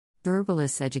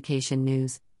Herbalist's Education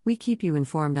News, we keep you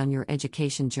informed on your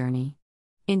education journey.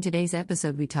 In today's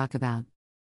episode, we talk about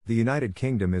the United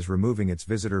Kingdom is removing its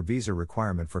visitor visa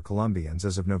requirement for Colombians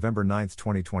as of November 9,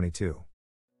 2022.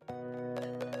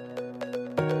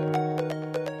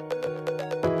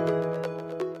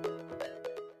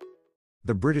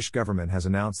 The British government has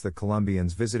announced that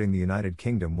Colombians visiting the United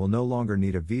Kingdom will no longer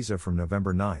need a visa from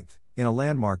November 9, in a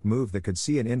landmark move that could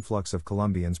see an influx of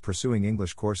Colombians pursuing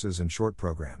English courses and short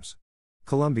programs.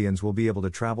 Colombians will be able to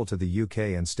travel to the UK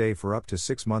and stay for up to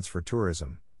 6 months for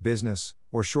tourism, business,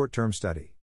 or short-term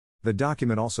study. The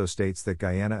document also states that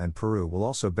Guyana and Peru will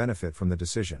also benefit from the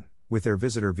decision, with their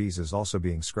visitor visas also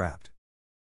being scrapped.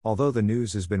 Although the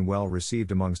news has been well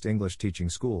received amongst English teaching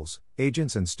schools,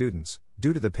 agents and students,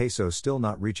 due to the peso still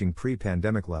not reaching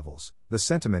pre-pandemic levels, the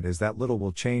sentiment is that little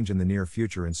will change in the near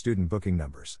future in student booking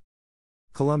numbers.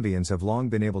 Colombians have long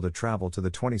been able to travel to the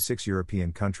 26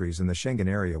 European countries in the Schengen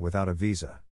area without a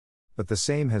visa. But the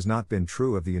same has not been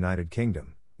true of the United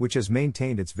Kingdom, which has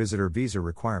maintained its visitor visa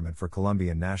requirement for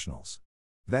Colombian nationals.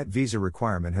 That visa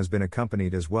requirement has been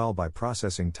accompanied as well by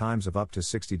processing times of up to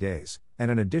 60 days, and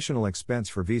an additional expense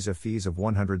for visa fees of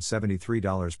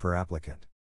 $173 per applicant.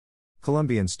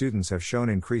 Colombian students have shown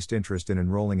increased interest in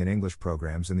enrolling in English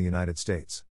programs in the United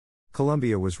States.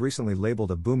 Colombia was recently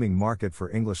labeled a booming market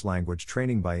for English language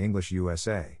training by English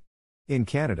USA. In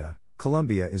Canada,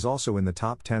 Colombia is also in the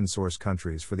top 10 source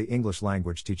countries for the English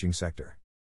language teaching sector.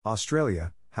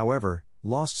 Australia, however,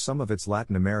 lost some of its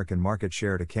Latin American market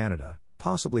share to Canada,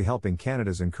 possibly helping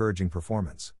Canada's encouraging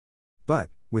performance. But,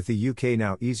 with the UK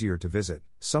now easier to visit,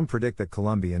 some predict that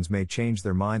Colombians may change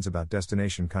their minds about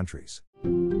destination countries.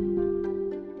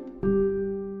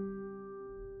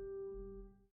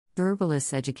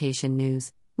 Herbalist's Education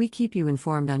News, we keep you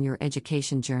informed on your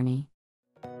education journey.